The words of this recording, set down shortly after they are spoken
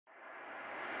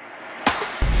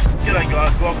G'day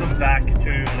guys, welcome back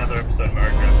to another episode of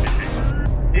American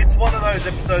Fishing. It's one of those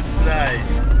episodes today,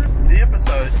 the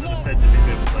episodes that are said to be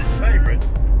people's least favourite,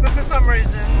 but for some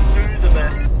reason do the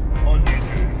best on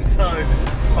YouTube. So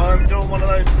I'm doing one of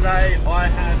those today. I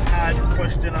have had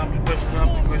question after question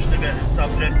after question about this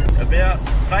subject, about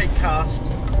baitcast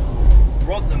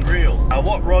rods and reels.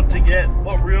 What rod to get,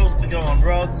 what reels to go on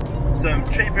rods, some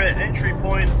cheaper entry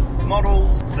point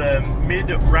models, some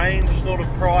mid-range sort of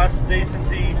price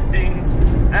decency things,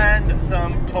 and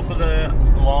some top of the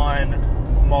line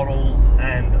models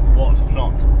and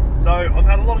whatnot. So I've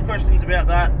had a lot of questions about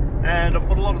that, and I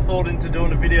put a lot of thought into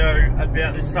doing a video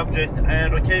about this subject,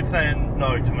 and I keep saying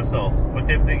no to myself. I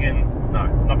keep thinking, no,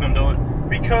 I'm not going to do it,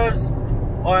 because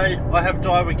I have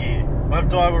Daiwa gear. I have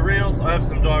Daiwa reels, I have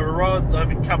some Daiwa rods, I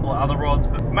have a couple of other rods,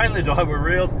 but mainly Daiwa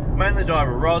reels, mainly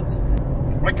Daiwa rods.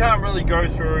 I can't really go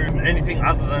through anything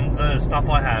other than the stuff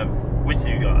I have with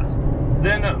you guys.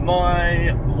 Then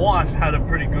my wife had a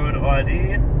pretty good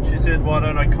idea. She said, why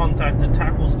don't I contact a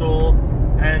tackle store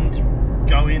and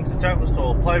go into the tackle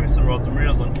store, play with some rods and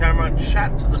reels on camera,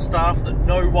 chat to the staff that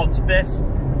know what's best,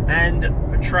 and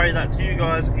portray that to you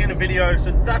guys in a video.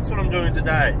 So that's what I'm doing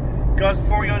today. Guys,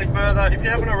 before we go any further, if you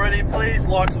haven't already, please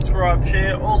like, subscribe,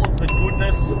 share, all of the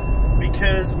goodness,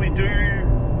 because we do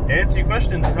answer your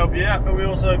questions and help you out, but we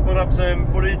also put up some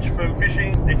footage from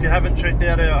fishing. If you haven't checked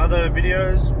out our other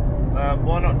videos,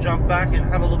 why not jump back and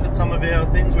have a look at some of our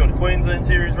things. We've got a Queensland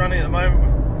series running at the moment.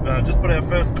 We've just put our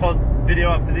first cod video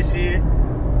up for this year,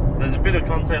 so there's a bit of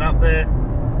content up there.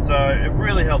 So it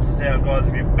really helps us out, guys,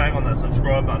 if you bang on that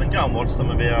subscribe button and go and watch some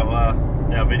of our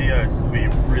videos. We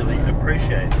really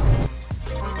appreciate it.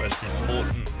 Most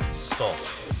important stop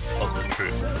of the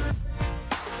trip,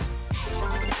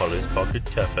 Holly's Pocket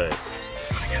Cafe.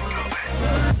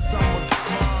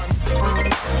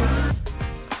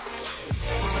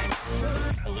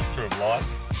 Elixir of life.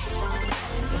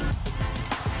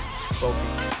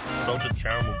 Salted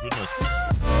caramel goodness.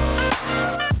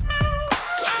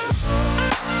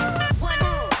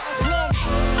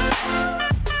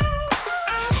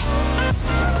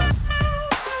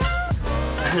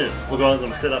 Well guys,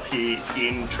 I'm set up here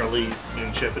in Trellies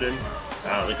in Shepparton.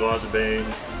 The guys have been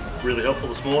really helpful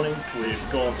this morning.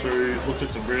 We've gone through, looked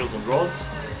at some reels and rods,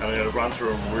 and I'm going to run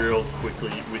through them real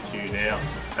quickly with you now.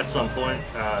 At some point,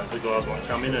 the guys might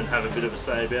come in and have a bit of a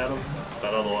say about them,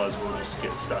 but otherwise we'll just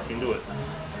get stuck into it.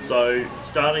 So,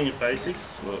 starting at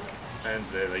basics, look, and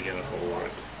there they're going to fall over.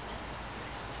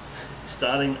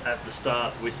 Starting at the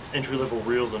start with entry-level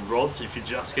reels and rods, if you're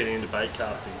just getting into bait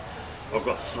casting, I've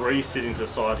got 3 sitting to the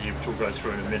side here, which we'll go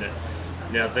through in a minute.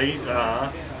 Now these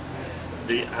are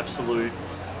the absolute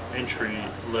entry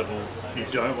level. You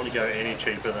don't want to go any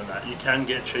cheaper than that. You can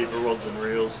get cheaper rods and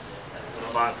reels,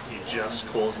 but you're just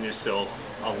causing yourself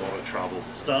a lot of trouble.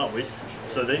 To start with,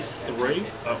 so these 3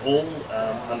 are all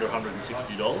under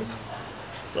 $160.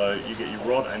 So you get your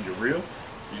rod and your reel.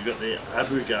 You've got the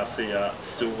Abu Garcia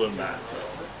Silver Max.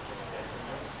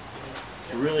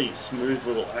 Really smooth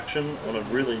little action on a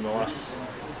really nice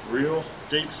reel,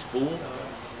 deep spool,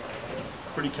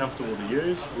 pretty comfortable to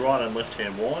use, right and left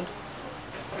hand wind.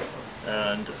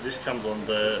 And this comes on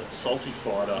the Salty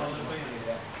Fighter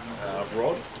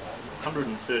rod,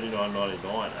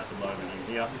 $139.99 at the moment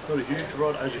in here. Not a huge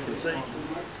rod, as you can see,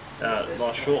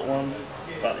 nice short one,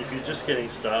 but if you're just getting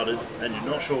started and you're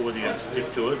not sure whether you're going to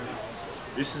stick to it,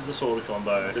 this is the sort of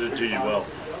combo that'll do you well.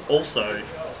 Also,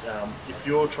 if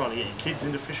you're trying to get your kids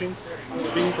into fishing,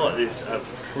 things like this are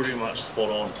pretty much spot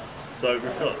on. So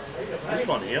we've got this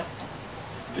one here.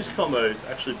 This combo is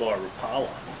actually by Rapala,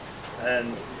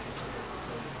 and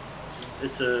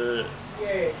it's a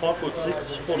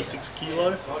 5'6", 4 to 6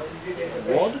 kilo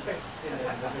rod,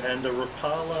 and a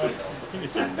Rapala, I think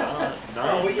it's a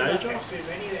Naja,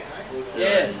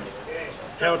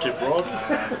 power tip rod,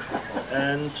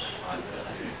 and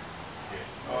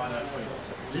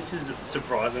this is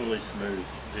surprisingly smooth,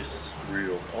 this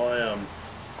reel. I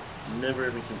never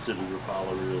even considered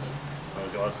Rapala reels.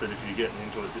 Guys said if you're getting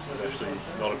into it, this is actually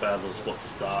not a bad little spot to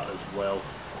start as well.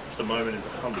 At the moment is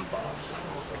 $100.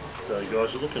 So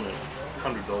guys, you're looking at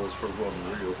 $100 for a rod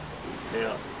and reel.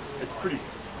 Now, it's pretty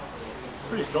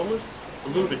solid, a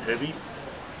little bit heavy,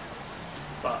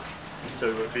 but so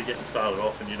if you're getting started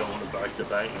off and you don't want to break the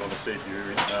bank, you want to see if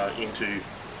you're into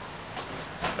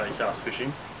bait cast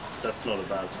fishing, that's not a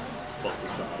bad spot to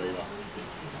start either.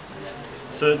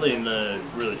 Thirdly, in the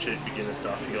really cheap beginner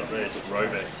stuff, you got this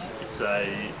Rovex. It's a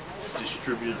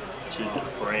distributed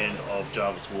brand of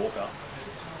Jarvis Walker,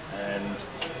 and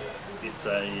it's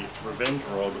a revenge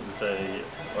rod with a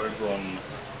Oberon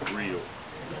reel.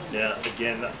 Now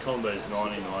again, that combo is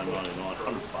 $99.99,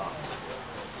 $100.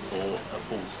 for a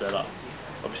full setup.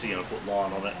 Obviously you're going to put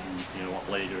line on it and you know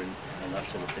what leader and that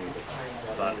sort of thing.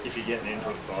 But if you're getting into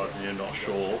it, guys, and you're not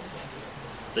sure,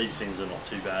 these things are not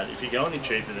too bad. If you go any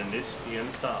cheaper than this, you're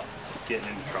going to start getting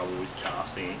into trouble with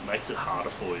casting. It makes it harder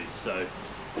for you. So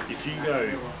if you go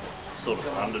sort of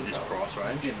under this price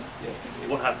range,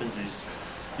 what happens is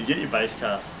you get your base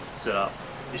cast set up,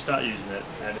 you start using it,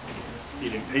 and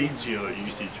it impedes your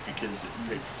usage because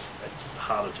it's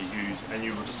harder to use, and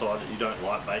you will decide that you don't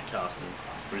like bait casting.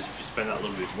 Whereas if you spend that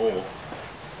little bit more,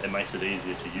 it makes it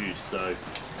easier to use. So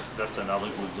that's another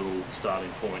good little starting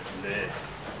point there.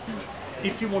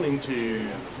 If you're wanting to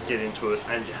get into it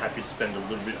and you're happy to spend a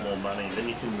little bit more money, then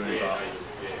you can move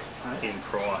up in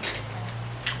price.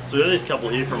 So we've got this couple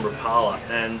here from Rapala,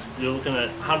 and you're looking at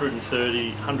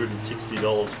 $130,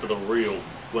 $160 for the reel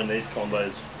when these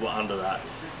combos were under that.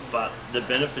 But the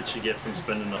benefits you get from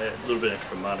spending a little bit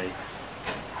extra money,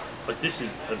 like this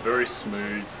is a very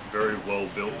smooth, very well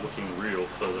built looking reel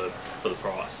for the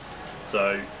price.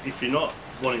 So if you're not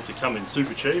wanting to come in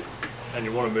super cheap and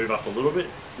you want to move up a little bit,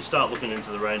 you start looking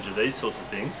into the range of these sorts of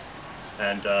things,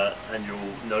 and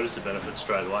you'll notice the benefits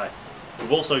straight away.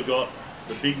 We've also got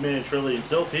the big man Trelly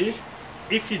himself here.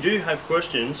 If you do have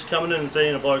questions, coming in and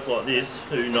seeing a bloke like this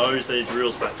who knows these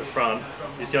reels back to front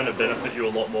is going to benefit you a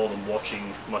lot more than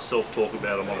watching myself talk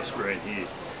about them on a screen here.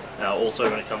 Also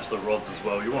when it comes to the rods as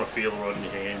well, you want to feel the rod in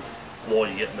your hand while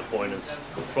you're getting the pointers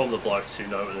from the blokes who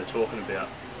know what they're talking about.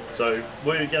 So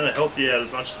we're going to help you out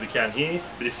as much as we can here,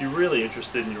 but if you're really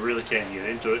interested and you really can get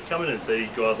into it, come in and see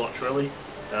guys like Trelly.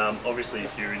 Obviously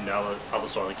if you're in the other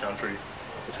side of the country,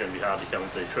 it's going to be hard to come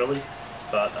and see Trelly,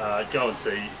 but go and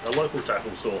see a local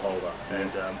tackle saw holder.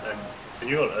 And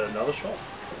you got another shop?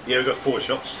 Yeah, we've got 4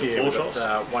 shops. Yeah, we've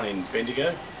got one in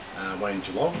Bendigo, one in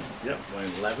Geelong, yep, one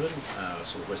in Laverton,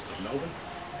 sort of west of Melbourne,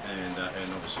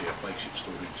 and obviously a flagship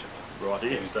store in Chipper. Right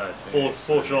here, so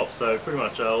four shops, so pretty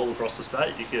much all across the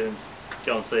state. You can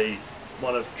go and see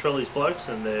one of Trelly's blokes,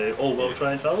 and they're all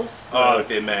well-trained fellas. Oh, look,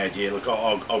 they're mad, yeah. Look,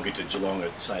 I'll get to Geelong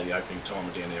at, say, the opening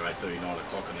time, down there at 8:30, 9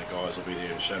 o'clock, and the guys will be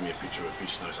there and show me a picture of a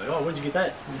fish, and they'll say, oh, where'd you get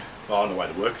that? Oh, on the way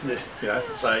to work. Yeah. You know,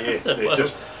 so yeah, they're well,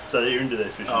 just... So you're into their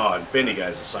fishing? Oh, and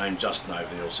Bendigo's the same. Justin over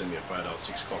there will send me a photo at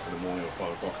 6 o'clock in the morning or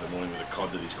 5 o'clock in the morning with a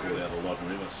cod that he's caught out of the Loddon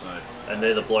River. So, and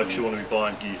they're the blokes you want to be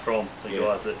buying gear from, the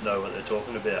guys that know what they're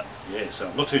talking about. Yeah, so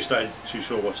I'm not too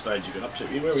sure what stage you got up to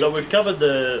here. So we've covered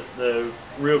the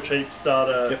real cheap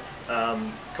starter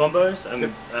combos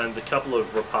and the couple of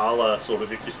Rapala sort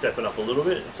of if you're stepping up a little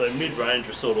bit. So mid-range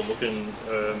we're sort of looking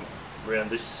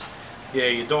around this. Yeah,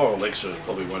 your Dial Alexa is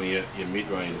probably one of your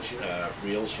mid-range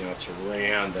reels. You know, it's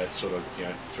around that sort of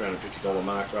 $350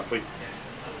 mark roughly.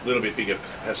 A little bit bigger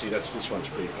capacity. This one's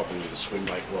pretty popular with the swim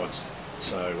bait rods.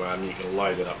 So you can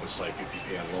load it up with say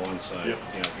 50-pound line. So you know,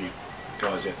 if you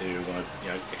guys out there who want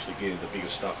to actually get into the bigger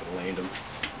stuff and land them.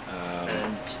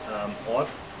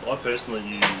 I personally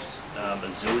use a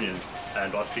Zillion,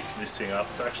 and I picked this thing up.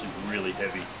 It's actually really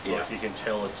heavy. Yeah. Like you can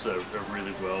tell it's a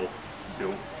really well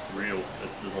built reel.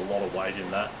 There's a lot of weight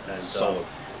in that. And solid.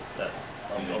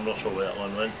 I'm not sure where that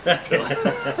one went.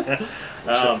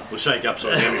 We'll shake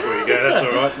upside down before you go, that's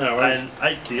alright, no worries. And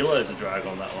 8 kilos of drag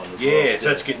on that one as well. Yeah, so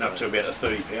that's getting up to about a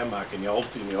 30-pound mark in the old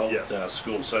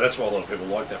school, so that's why a lot of people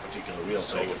like that particular reel,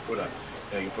 so you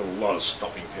can put a lot of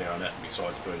stopping power on that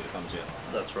besides burning your thumbs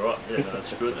out. That's right, yeah, no,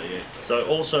 that's good. So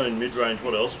also in mid-range,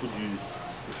 what else would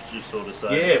you sort of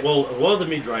say? Yeah, well, a lot of the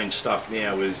mid-range stuff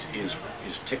now is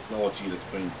technology that's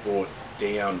been brought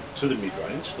down to the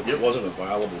mid-range that wasn't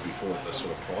available before at the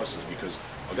sort of prices, because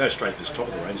I'll go straight to this top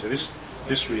of the range. So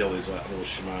this reel is a little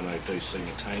Shimano DC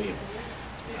Metanium.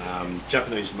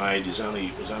 Japanese made, was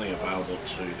only available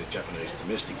to the Japanese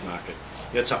domestic market.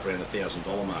 That's up around the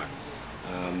 $1,000 mark.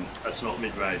 That's not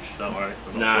mid-range, don't worry.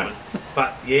 No,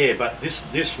 but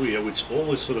this reel, it's all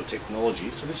this sort of technology,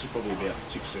 so this is probably about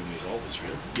 6-7 years old, this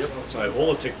reel. Yep. So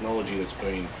all the technology that's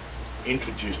been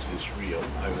introduced to this reel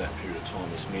over that period of time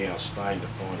is now starting to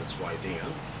find its way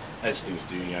down, as things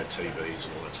do, TVs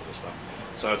and all that sort of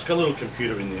stuff. So it's got a little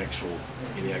computer in the actual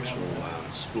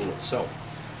spool itself.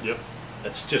 Yep.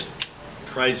 It's just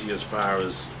crazy as far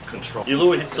as control. Your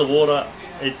lure hits the water,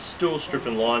 it's still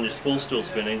stripping line, your spool's still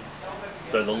spinning.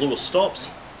 So the lure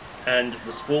stops and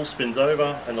the spool spins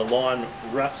over and the line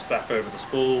wraps back over the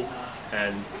spool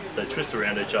and they twist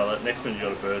around each other. Next minute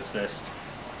you've got a bird's nest,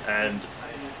 and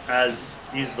as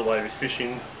is the way with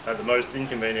fishing, at the most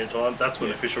inconvenient time, that's when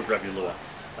the fish will grab your lure.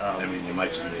 And when your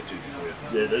mate's in there too before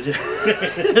you.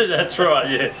 Yeah, that's right,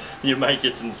 yeah. Your mate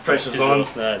gets in the pressure's on,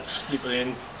 slip it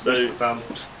in, so the thumb.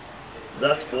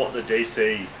 That's what the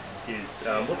DC is.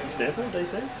 What's it stand for,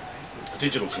 DC?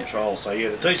 digital control. So yeah,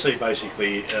 the DC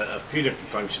basically a few different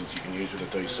functions you can use with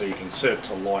a DC. You can set it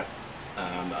to light,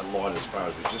 a light as far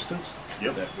as resistance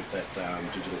with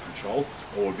that digital control,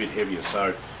 or a bit heavier.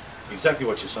 So exactly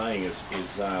what you're saying is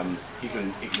you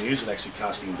can use it actually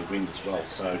casting into wind as well.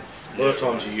 So a lot of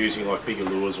times you're using like bigger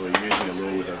lures, or you're using a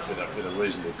lure with a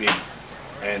reasonable bid,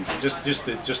 and just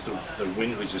the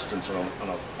wind resistance on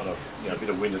a bit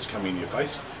of wind that's coming in your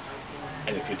face.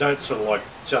 And if you don't sort of like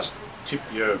just tip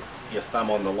your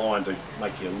thumb on the line to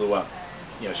make your lure,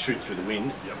 shoot through the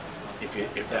wind,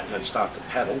 if that starts to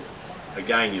paddle,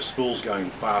 again your spool's going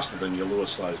faster than your lure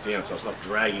slows down, so it's not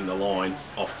dragging the line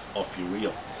off your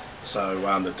reel. So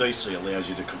the DC allows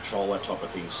you to control that type of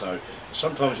thing. So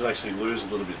sometimes you'll actually lose a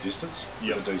little bit of distance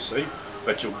with the DC,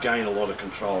 but you'll gain a lot of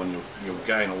control, and you'll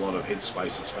gain a lot of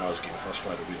headspace as far as getting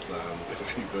frustrated with a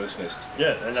few bird's nests.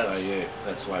 Yeah, and so yeah,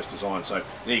 that's the way it's designed. So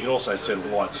you can also set it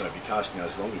light, so if you're casting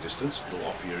those longer distance, it'll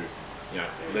offer you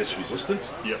less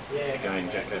resistance. Again,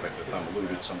 go back to the thumb a little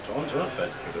bit sometimes, right? But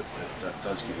that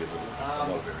does give you a lot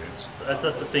of variance.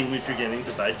 That's the thing if you're getting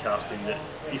into bait casting, that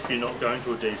if you're not going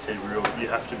to a DC reel, you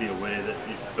have to be aware that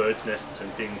birds' nests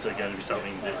and things are going to be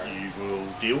something that you will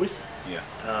deal with.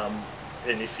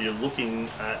 And if you're looking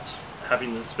at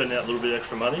spending out a little bit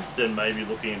extra money, then maybe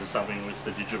looking into something with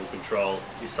the digital control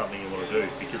is something you want to do,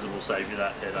 because it will save you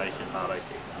that headache and heartache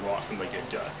right from the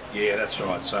get-go. Yeah, that's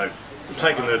right. So we've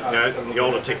taken the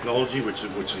older technology, which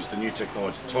is the new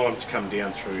technology. Time's come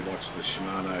down through like the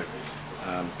Shimano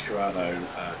Curado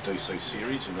DC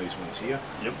series, and these ones here.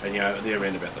 And they're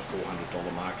around about the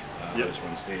 $400 mark. Those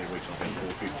ones there retail about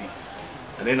 $450.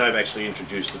 And then they've actually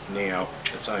introduced it now.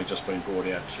 It's only just been brought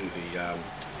out to the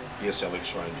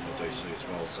SLX range in the DC as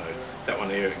well. So that one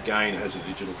there again has a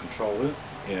digital control in it,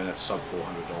 and that's sub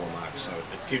 $400 mark. So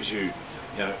it gives you,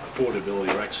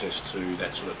 affordability or access to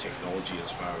that sort of technology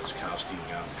as far as casting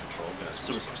control goes.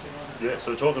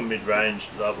 So we're talking mid-range.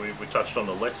 We touched on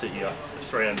the Lexa here,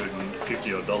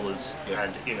 $350 odd,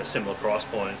 and in a similar price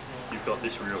point, you've got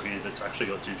this reel here that's actually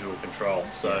got digital control.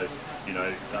 So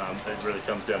it really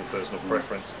comes down to personal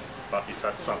preference. But if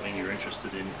that's something you're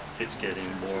interested in, it's getting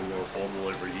more and more affordable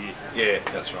every year. Yeah,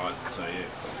 that's right.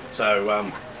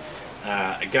 So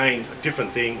again, a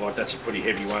different thing. Like that's a pretty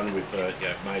heavy one with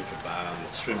made for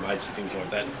swim baits and things like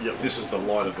that. This is the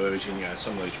lighter version.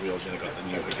 Some of these reels, got the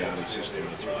new Agani system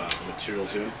with the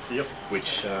materials in them.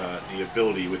 Which the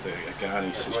ability with the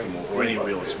Agani system or any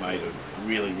reel that's made of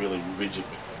really rigid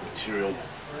material,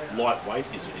 lightweight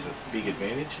is a big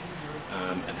advantage.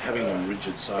 And having them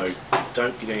rigid, so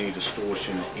don't get any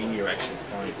distortion in your actual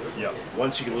frame.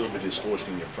 Once you get a little bit of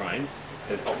distortion in your frame,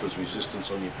 it offers resistance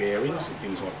on your bearings and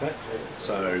things like that.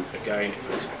 So again,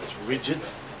 if it's rigid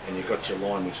and you've got your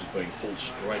line which is being pulled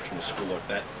straight from the spool like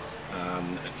that,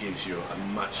 it gives you a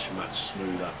much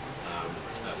smoother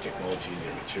technology in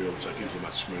your material, so it gives you a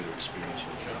much smoother experience in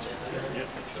your casting.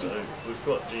 So we've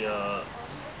got the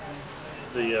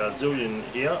Zillion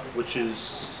here, which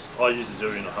is, I use a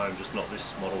Zillion at home, just not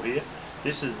this model here.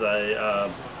 This is a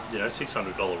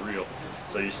 $600 reel,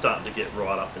 so you're starting to get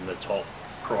right up in the top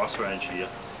price range here.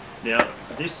 Now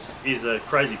this is a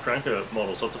crazy cranker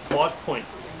model, so it's a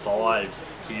 5.5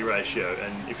 gear ratio,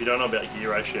 and if you don't know about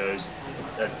gear ratios,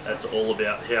 that's all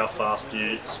about how fast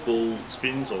your spool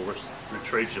spins or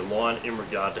retrieves your line in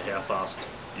regard to how fast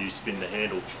you spin the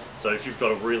handle. So if you've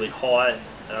got a really high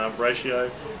ratio,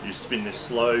 you spin this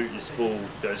slow, your spool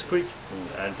goes quick,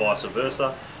 and vice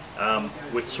versa.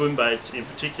 With swim baits in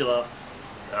particular,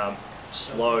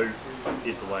 slow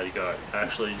is the way to go.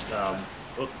 Actually,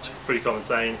 it's a pretty common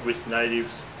saying with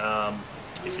natives,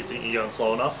 if you think you're going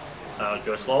slow enough,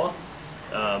 go slower.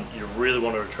 You really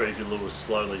want to retrieve your lures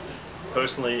slowly.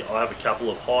 Personally, I have a couple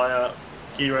of higher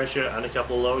gear ratio and a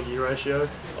couple of lower gear ratio.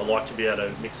 I like to be able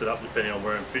to mix it up depending on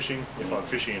where I'm fishing. If I'm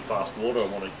fishing in fast water, I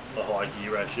want a high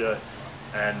gear ratio,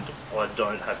 and I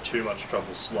don't have too much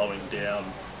trouble slowing down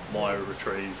my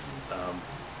retrieve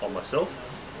on myself.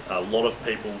 A lot of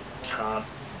people can't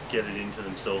get it into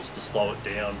themselves to slow it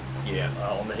down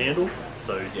on the handle,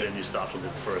 so then you start to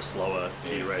look for a slower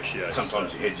gear ratio.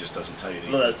 Sometimes your head just doesn't tell you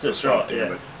that's right. But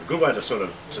a good way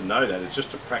to know that is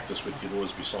just to practice with your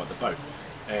lures beside the boat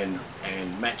and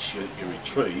match your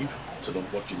retrieve to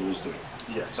what your lure's doing.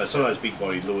 So some of those big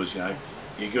body lures,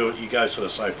 you go sort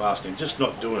of so fast and just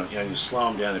not doing it. You slow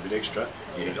them down a bit extra.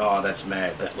 You think, oh, that's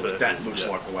mad. That looks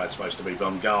like the way it's supposed to be, but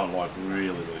I'm going like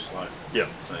really slow.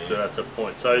 So that's a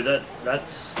point. So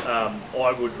that's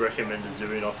I would recommend a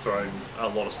Zillion. I've thrown a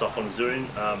lot of stuff on a Zillion,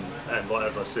 and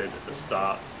as I said at the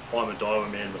start, I'm a diver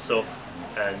man myself,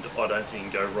 and I don't think you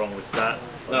can go wrong with that.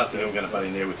 Another thing I'm going to butt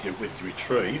in there with your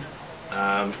retrieve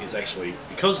is actually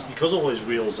because all these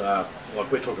reels are,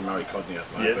 like we're talking Murray cod now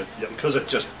at the moment, but because it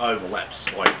just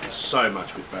overlaps like so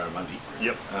much with barramundi.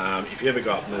 Yep. If you ever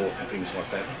go up north and things like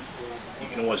that, you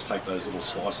can always take those little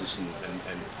slices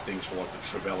and things for like the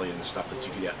trevally and stuff that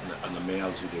you get out in the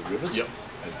mouths of the rivers,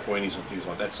 and queenies and things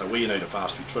like that. So where you need a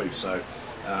fast retrieve, so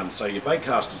your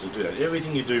baitcasters will do that.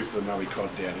 Everything you do for Murray cod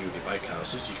down here with your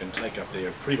baitcasters, you can take up there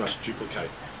and pretty much duplicate.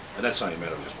 And that's only a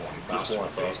matter of just winding faster.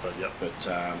 But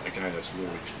again, that's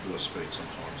lure speed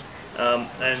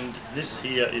sometimes. And this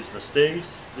here is the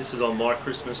stees. This is on my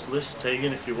Christmas list,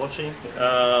 Tegan, if you're watching.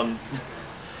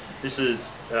 This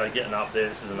is getting up there.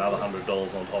 This is another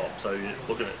 $100 on top. So you're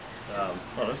looking at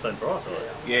same price.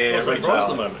 Yeah, same price at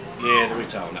the moment. Yeah, the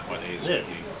retail on that one is. Yeah,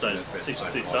 so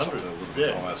 600.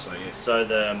 Yeah.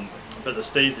 So but the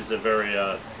stees is a very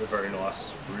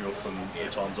nice reel from the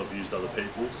times I've used other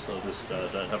people's. I just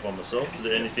don't have one myself. Is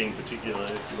there anything particular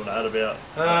you want to add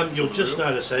about? You'll just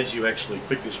notice as you actually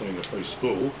click this one in the free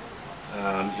spool,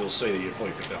 you'll see that you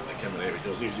probably picked up the camera there.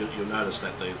 But you'll notice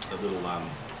that the little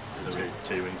the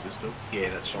T-wing system.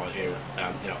 Yeah, that's right.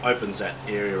 Yeah, opens that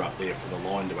area up there for the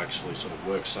line to actually sort of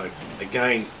work. So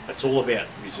again, it's all about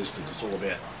resistance. It's all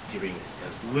about giving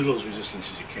as little as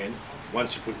resistance as you can.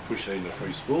 Once you push it in the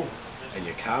free spool and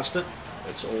you cast it,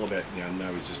 it's all about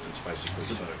no resistance basically.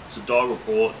 So Di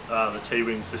report the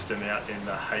T-wing system out in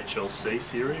the HLC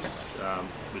series,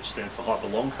 which stands for Hyper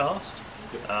Long Cast.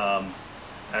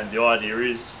 And the idea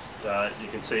is you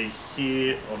can see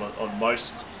here on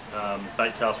most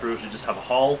baitcast reels, you just have a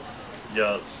hole.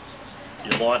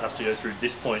 Your line has to go through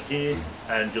this point here,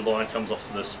 and your line comes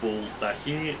off the spool back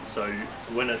here. So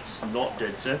when it's not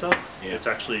dead center, it's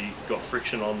actually got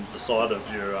friction on the side of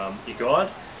your guide.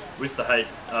 With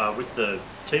the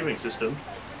T-wing system,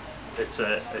 it's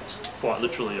quite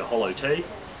literally a hollow T,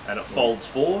 and it folds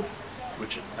forward,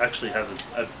 which actually has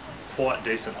a quite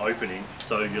decent opening.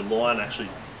 So your line actually,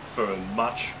 for a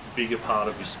much bigger part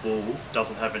of your spool,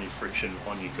 doesn't have any friction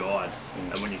on your guide.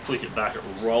 And when you click it back, it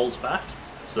rolls back,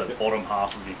 so that bottom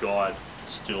half of your guide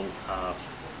still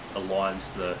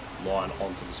aligns the line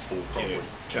onto the spool properly.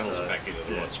 Channels it back into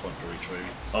the right spot for retrieving.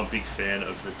 I'm a big fan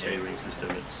of the T-wing system.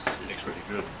 It's pretty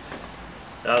good.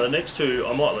 The next two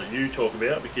I might let you talk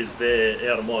about because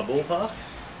they're out of my ballpark.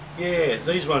 Yeah,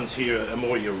 these ones here are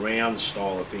more your round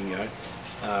style of thing,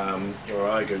 your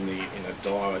ogre in a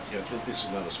diet. This is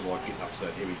another sort of like getting up to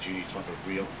that heavy duty type of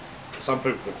reel. Some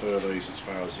people prefer these as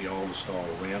far as the older style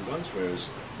round ones, whereas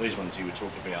these ones here we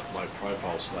talk about low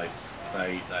profile, so they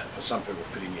for some people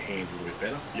fit in your hand a little bit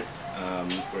better.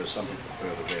 Whereas some people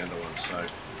prefer the rounder ones. So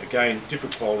again,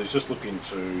 different qualities. Just look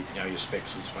into your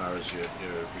specs as far as your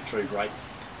retrieve rate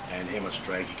and how much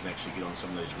drag you can actually get on some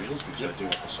of these reels, because they do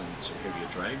offer some heavier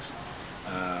drags.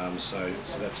 So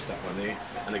that's that one there.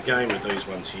 And again with these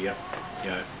ones here,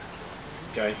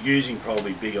 using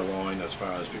probably bigger line as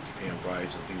far as 50-pound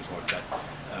braids and things like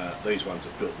that. These ones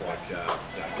are built like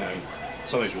again,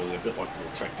 some of these really are built like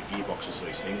little tractor gearboxes.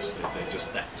 These things, they're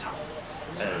just that tough.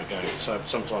 So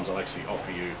sometimes I'll actually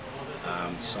offer you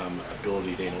some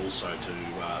ability then also to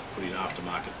put in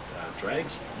aftermarket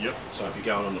drags. So if you're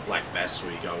going on the black bass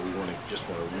where you go, we just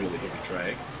want a really heavy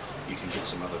drag, you can get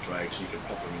some other drags, so you can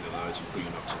pop them into those and bring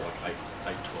them up to like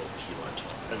 8, 12 kilo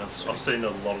type. And I've seen a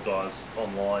lot of guys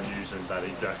online using that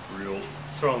exact reel,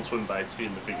 throwing swim baits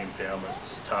in the big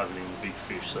impoundments, targeting the big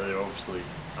fish, so they're obviously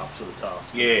up to the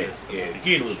task. Geared a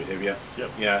little bit heavier.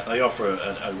 They offer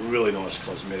a really nice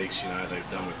cosmetics,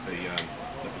 they've done with the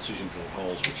precision drill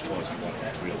holes, which ties the line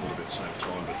off the reel a little bit at the same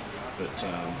time, but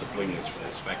the bling is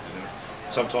factored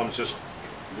in. Sometimes just,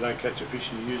 if you don't catch a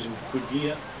fish and you're using good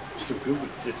gear, you still feel good.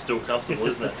 It's still comfortable,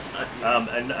 isn't it?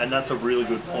 And that's a really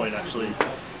good point actually.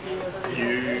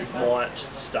 You might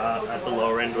start at the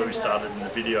lower end where we started in the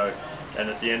video, and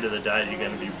at the end of the day you're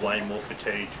going to be way more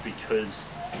fatigued because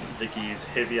the gear's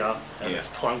heavier and it's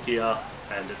clunkier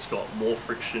and it's got more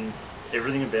friction.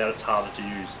 Everything about it's harder to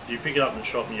use. You pick it up in the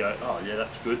shop and you go, oh yeah,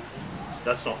 that's good.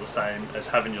 That's not the same as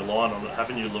having your line on it,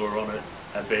 having your lure on it,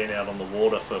 and being out on the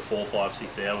water for 4, 5,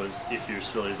 6 hours, if you're as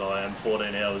silly as I am,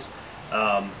 14 hours.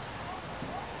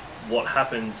 What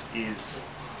happens is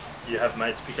you have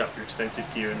mates pick up your expensive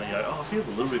gear and they go, oh, it feels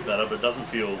a little bit better, but it doesn't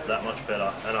feel that much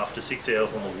better. And after 6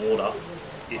 hours on the water,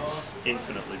 it's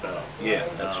infinitely better. Yeah,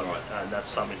 that's right. And that's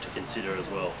something to consider as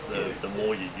well. The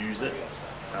more you use it,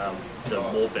 the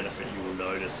more benefit you will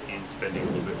notice in spending a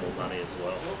little bit more money as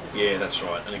well. Yeah, that's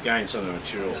right. And again, some of the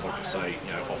materials, like I say,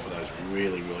 offer those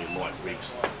really, really light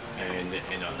rigs. And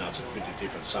I know it's a bit of a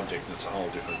different subject, and it's a whole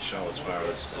different show as far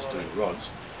as doing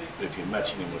rods. But if you're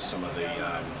matching them with some of the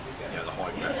high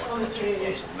graphite content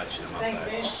ones and matching them up,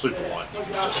 they're super light. You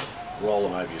can just roll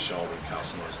them over your shoulder and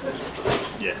cast them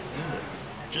those. Yeah.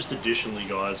 Just additionally,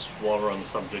 guys, while we're on the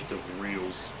subject of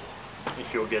reels,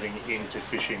 if you're getting into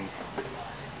fishing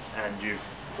and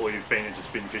you've been into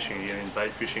spin fishing and you're in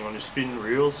bait fishing, on your spin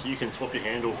reels, you can swap your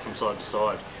handle from side to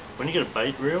side. When you get a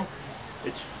bait reel,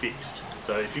 it's fixed.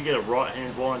 So if you get a right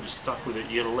hand wind, you're stuck with it.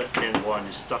 You get a left hand wind,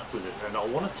 you're stuck with it. And I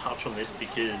want to touch on this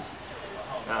because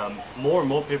more and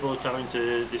more people are coming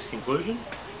to this conclusion,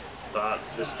 but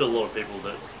there's still a lot of people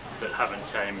that haven't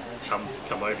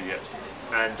come over yet.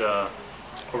 And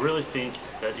I really think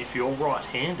that if you're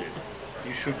right-handed,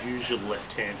 you should use your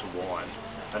left hand to wind.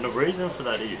 And the reason for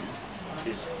that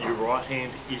is your right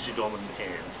hand is your dominant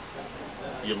hand.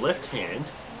 Your left hand,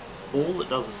 all it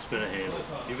does is spin a handle.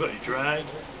 You've got your drag,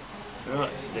 right,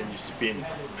 then you spin.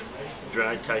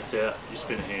 Drag takes out, you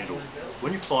spin a handle.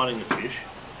 When you're fighting the fish,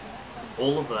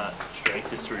 all of that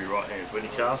strength is through your right hand. When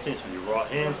you're casting, it's with your right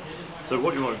hand. So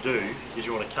what you want to do is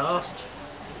you want to cast,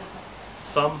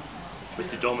 thumb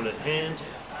with your dominant hand,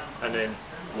 and then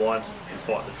wind and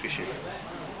fight the fish in.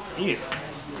 If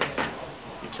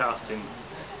you're casting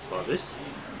like this,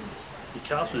 you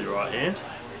cast with your right hand,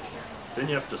 then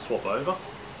you have to swap over,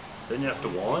 then you have to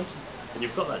wind, and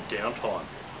you've got that downtime.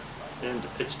 And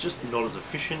it's just not as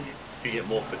efficient, you get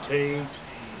more fatigued,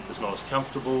 it's not as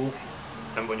comfortable,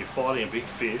 and when you're fighting a big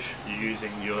fish, you're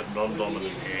using your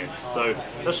non-dominant hand. So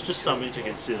that's just something to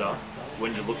consider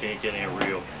when you're looking at getting a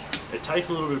reel. It takes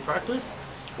a little bit of practice.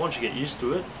 Once you get used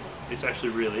to it, it's actually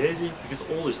really easy because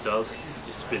all this does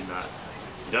is spin that.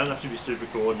 You don't have to be super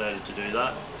coordinated to do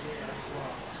that.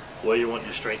 Where you want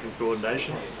your strength and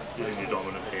coordination is in your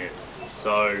dominant hand.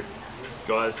 So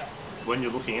guys, when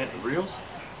you're looking at the reels,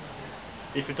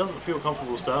 if it doesn't feel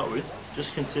comfortable to start with,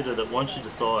 just consider that once you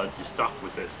decide, you're stuck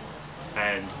with it.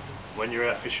 And when you're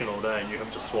out fishing all day and you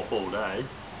have to swap all day,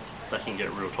 that can get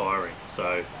real tiring.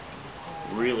 So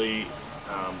really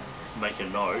make a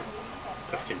note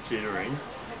of considering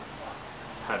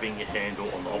having your handle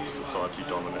on the opposite side to your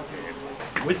dominant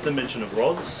hand. With the mention of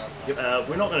rods,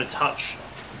 we're not going to touch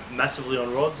massively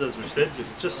on rods as we've said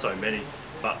because it's just so many,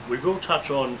 but we will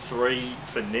touch on 3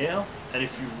 for now. And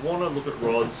if you want to look at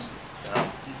rods,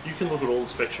 you can look at all the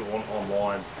specs you want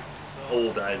online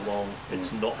all day long.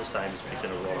 It's not the same as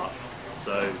picking a rod up.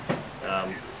 So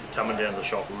coming down to the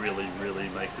shop really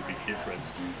makes a big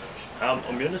difference.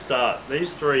 I'm going to start.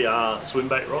 These 3 are swim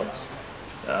bait rods.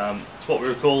 It's what we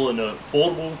would call an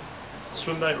affordable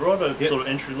swim bait rod, sort of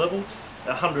entry level,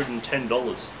 $110.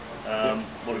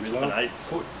 What are we looking at, 8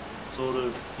 foot sort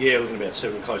of? Yeah, we're looking about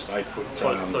 7, close to 8 foot.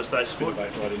 Close to 8 swim foot.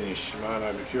 bait rod in your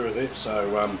Shimano Mercura there.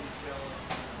 So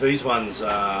these ones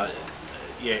are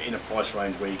in a price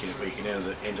range where you can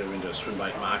enter into a swim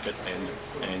bait market,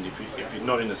 and if you're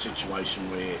not in a situation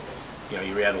where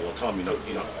you're out all the time, you're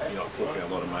not forking a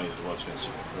lot of money that the rod's going to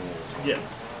sit all the time. Yeah.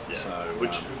 So,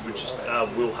 which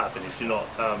will happen if you're not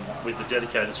with the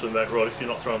dedicated swim bait rod. If you're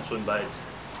not throwing swim baits,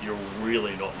 you're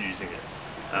really not using it.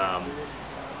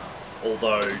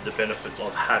 Although the benefits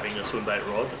of having a swim bait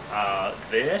rod are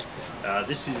there.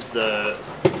 This is the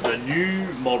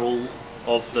new model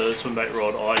of the swim bait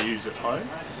rod I use at home.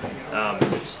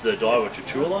 It's the Daiwa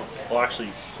Chichula. I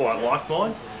actually quite like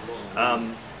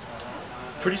mine.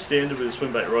 Pretty standard with a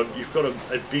swim bait rod. You've got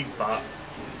a big butt,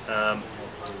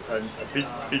 and a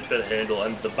bit better handle,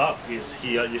 and the butt is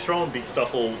here. You're throwing big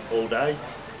stuff all day.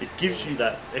 It gives you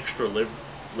that extra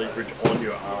leverage on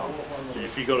your arm.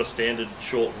 If you've got a standard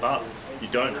short butt, you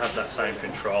don't have that same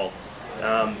control.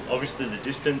 Obviously the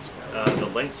distance, the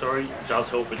length, does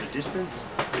help with the distance,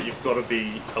 but you've got to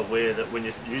be aware that when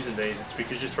you're using these, it's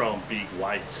because you're throwing big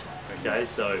weights, okay?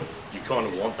 So you kind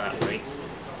of want that length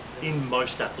in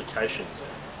most applications.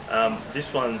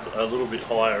 This one's a little bit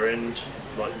higher end,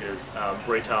 like your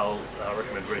retail, I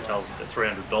recommend retails at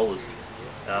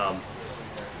 $300.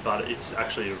 But it's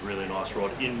actually a really nice rod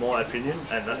in my opinion,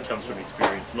 and that comes from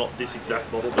experience. Not this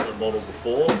exact model, but the model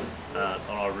before, and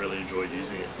I really enjoy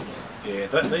using it.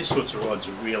 Yeah, these sorts of rods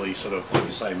are really sort of, like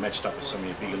you say, matched up with some of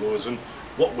your bigger lures, and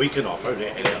what we can offer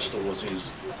at our stores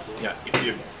is, if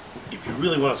you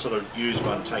really want to sort of use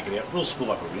one, take it out, we'll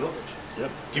spool up a reel.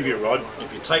 Yep. Give you a rod.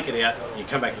 If you take it out, you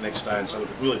come back the next day and say, look,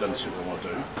 it really doesn't suit what I want to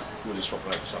do, we'll just swap it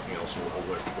over for something else or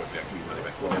work it out, give you money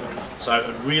back, whatever. So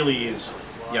it really is,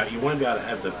 you won't be able to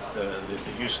have the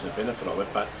use and the benefit of it,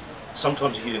 but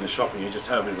sometimes you get in the shop and you just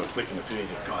have a bit of a flick in the field and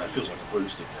you think, God, it feels like a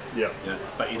broomstick. Yeah.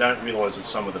 But you don't realise that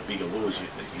some of the bigger lures that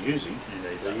you're using,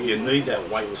 you need that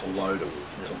weight to load them,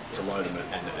 to load them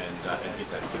and get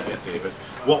that flick out there. But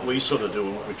what we sort of do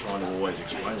and what we're trying to always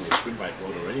explain with a swim bait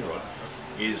rod or any rod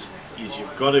is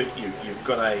you've got a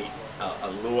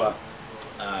lure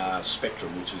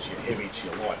spectrum, which is your heavy to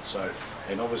your light. So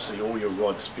and obviously all your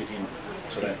rods fit in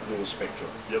to that lure spectrum.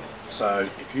 Yep. So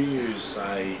if you use,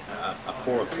 say, a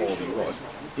poorer quality rod,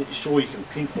 sure you can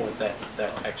pinpoint that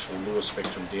actual lure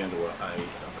spectrum down to a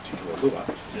particular lure.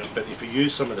 Yep. But if you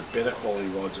use some of the better quality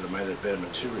rods that are made of better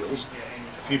materials,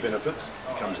 a few benefits.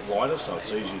 It becomes lighter, so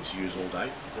it's easier to use all day.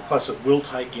 Plus, it will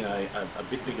take a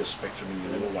bit bigger spectrum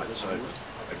in your lure weight. So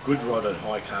a good rod at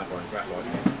high carbon and graphite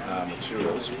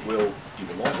materials will give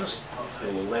you lightness.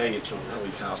 It will allow you to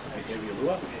really cast a bit heavier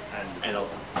lure and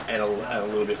a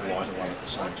little bit lighter one at the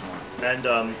same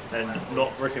time. And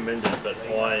not recommended, but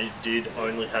I did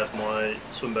only have my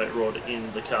swim bait rod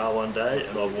in the car one day,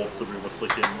 and I walked the river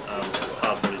flicking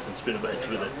hard bodies and spinner baits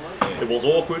with it. It was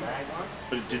awkward,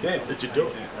 but it did do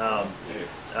it.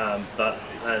 But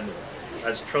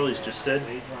as Trelly's just said,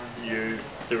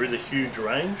 there is a huge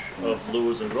range of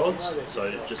lures and rods,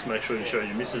 so just make sure you show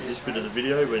your missus this bit of the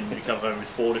video when you come home with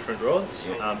 4 different rods,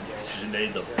 because you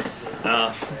need them.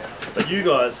 But you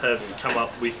guys have come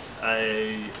up with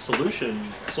a solution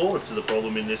sort of to the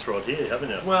problem in this rod here, haven't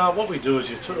you? Well, what we do is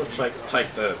you sort of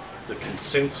take the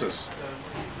consensus,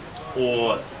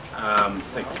 or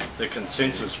the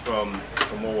consensus from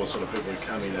all the sort of people who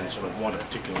come in and sort of want a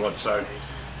particular rod.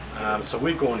 So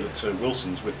we've gone to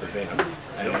Wilson's with the Venom,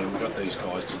 and we've got these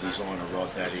guys to design a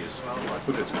rod that is,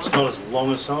 look, it's not as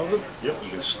long as some of them. Yep. You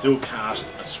can still cast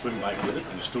a swim bait with it,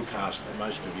 and you still cast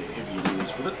most of your heavier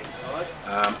lures with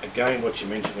it. Again, what you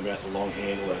mentioned about the long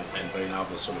handle and being able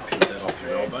to sort of pivot that off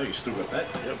your elbow, you still got that.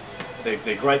 Yep.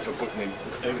 They're great for putting in,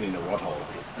 even in a rod holder.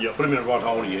 Yep. Put them in a rod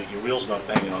holder, your reel's not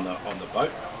banging on the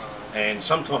boat, and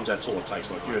sometimes that's all it takes.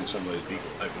 Like you're in some of these big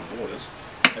open waters.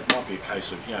 It might be a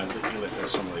case of, you let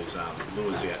some of these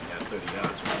lures out 30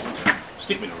 yards,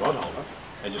 stick them in a rod holder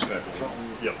and just go for a drop.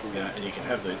 Yep. And you can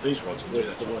have these rods and do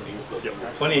that type of thing. Yep.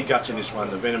 Plenty of guts in this one.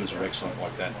 The Venoms are excellent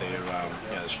like that. They're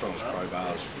the strongest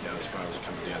crowbars, as far as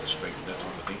coming down the street and that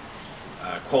type of thing.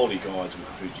 Quality guides with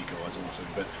the Fuji guides and so,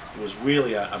 but it was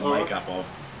really a make-up of,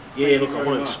 look, I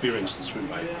want to experience the swim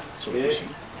bait sort of fishing.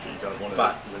 You don't want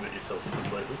to limit yourself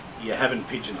completely. You haven't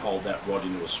pigeonholed that rod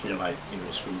into a swim bait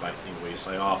thing where you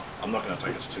say, oh, I'm not going to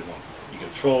take this too long. You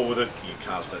can trawl with it, you can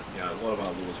cast it. A lot of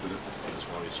our lures with it. That's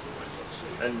why we swim bait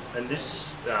rods. And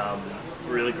this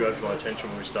really grabbed my attention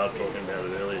when we started talking about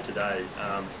it earlier today.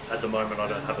 At the moment, I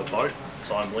don't have a boat,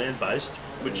 so I'm land-based,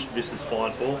 which this is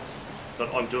fine for.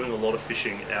 But I'm doing a lot of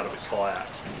fishing out of a kayak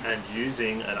and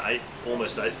using an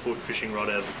almost 8 foot fishing rod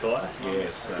out of a kayak.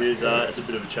 Yes, it's a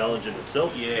bit of a challenge in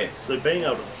itself. Yeah. So being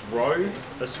able to throw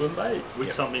a swim bait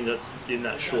with something that's in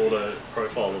that shorter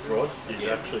profile of rod is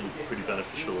actually pretty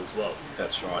beneficial as well.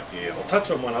 That's right. Yeah. I'll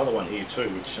touch on one other one here too,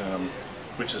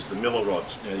 which is the Miller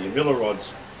rods. Now, your Miller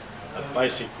rods are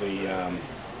basically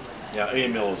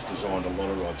Ian Miller's designed a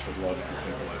lot of rods for a lot of different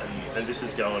people over the years. And this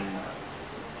is going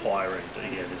higher end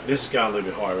again, isn't it? This is going a little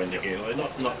bit higher end again.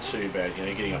 Not too bad, you're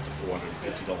getting up to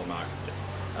 $450 mark.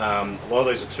 A lot of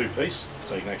these are 2-piece,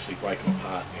 so you can actually break them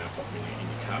apart, pop them in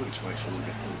your car, which makes it a little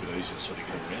bit easier to sort of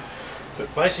get them around.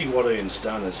 But basically what Ian's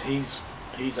done is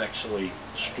he's actually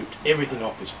stripped everything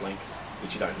off this blank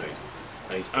that you don't need.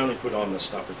 And he's only put on the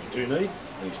stuff that you do need,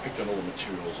 and he's picked on all the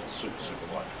materials that's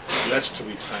super light. And that's to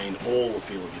retain all the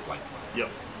feel of your blank. Yep.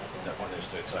 That one there's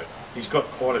to it. So he's got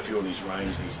quite a few on his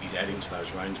range. He's adding to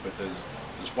those range, but there's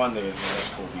one there that's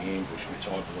called the Ambush, which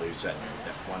I believe is that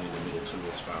one in the middle too,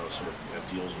 as far as sort of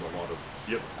deals with a lot of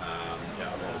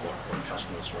what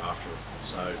customers are after.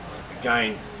 So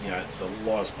again, the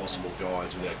lightest possible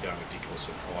guides without going ridiculous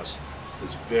in price.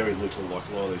 There's very little, like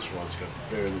a lot of these rods got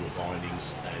very little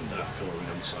bindings and filler in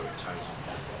them, so it retains them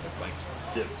on blanks.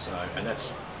 Yep. So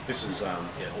this is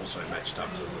also matched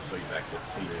up to the feedback that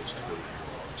he needs to build.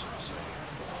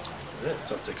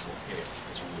 So it's excellent.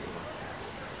 It's a really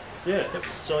good one.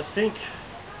 So I think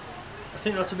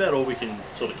that's about all we can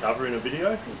sort of cover in a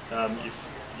video.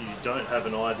 If you don't have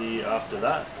an idea after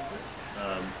that,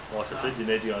 like I said, you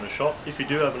need to go in a shop. If you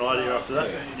do have an idea after that,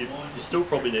 you still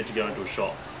probably need to go into a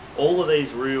shop. All of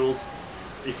these reels,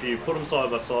 if you put them side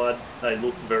by side, they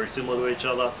look very similar to each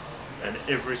other, and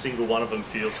every single one of them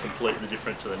feels completely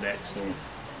different to the next.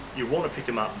 You want to pick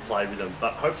them up and play with them,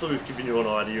 but hopefully we've given you an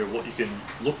idea of what you can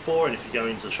look for, and if you go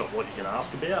into the shop, what you can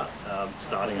ask about,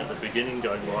 starting at the beginning,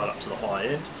 going right up to the high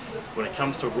end. When it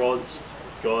comes to rods,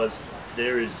 guys,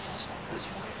 there's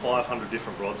 500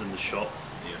 different rods in the shop.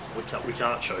 We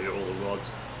can't show you all the rods,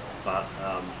 but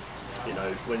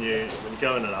when you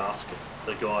go in and ask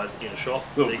the guys in a shop,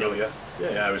 so what are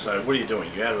you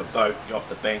doing? You're out of a boat, you're off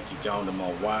the bank, you're going to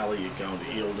Mulwala, you're going to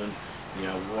Eildon, you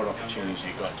know, what opportunities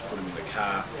you've got to put them in the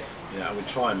car. You know, we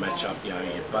try and match up, you know,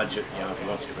 your budget. You know, if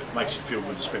it makes you feel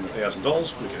good to spend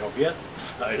 $1,000, we can help you out.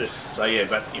 So yeah,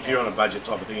 but if you're on a budget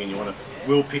type of thing and you want to,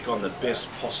 we'll pick on the best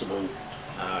possible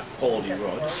quality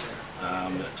rods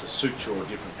to suit your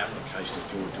different application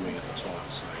that you're doing at the time.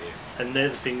 So yeah. And they're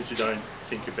the things you don't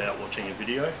think about watching a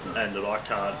video, and that I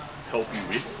can't help you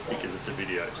with because it's a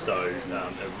video. So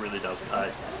it really does pay.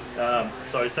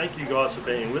 So thank you guys for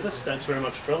being with us. Thanks very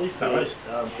much, Trelly, for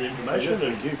the information.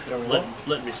 Thank you for coming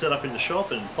letting me set up in the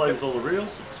shop and play with all the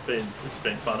reels. It's been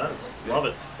fun as. Love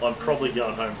it. I'm probably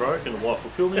going home broke and the wife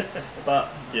will kill me,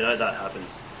 but you know, that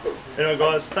happens. Anyway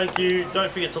guys, thank you. Don't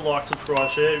forget to like,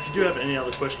 subscribe, share. If you do have any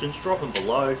other questions, drop them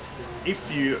below. If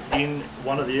you're in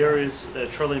one of the areas that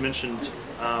Trelly mentioned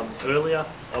earlier,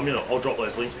 I'll drop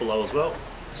those links below as well.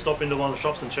 Stop into one of the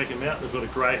shops and check them out. They've got a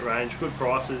great range, good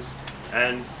prices,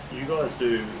 and you guys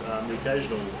do the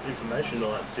occasional information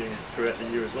on that thing throughout the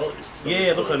year as well.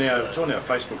 Yeah, look, join our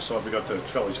Facebook site. We've got the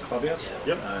Trelly's Clubhouse,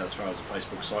 yep. As far as the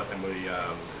Facebook site, and we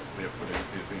are putting a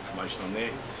bit of information on there.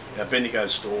 Our Bendigo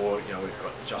store, you know, we've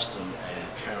got Justin and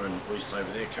Karen Reese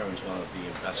over there. Karen's one of the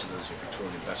ambassadors, the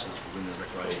Victorian ambassadors for women in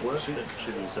recreation work. She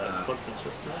was at the conference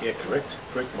yesterday. Yeah, correct.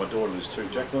 My daughter is too,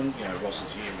 Jacqueline. You know, Ross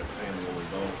is here, we've got the family all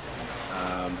involved.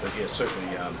 But yeah,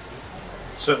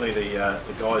 certainly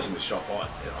the guys in the shop,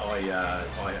 I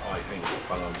hang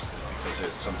fun on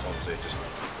because sometimes they're just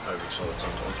overexcited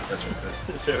sometimes, but that's okay.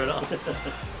 Fair enough.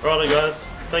 Alright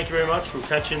guys, thank you very much. We'll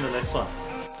catch you in the next one.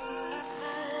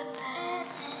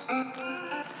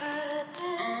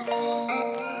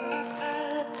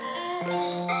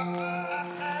 Thank you.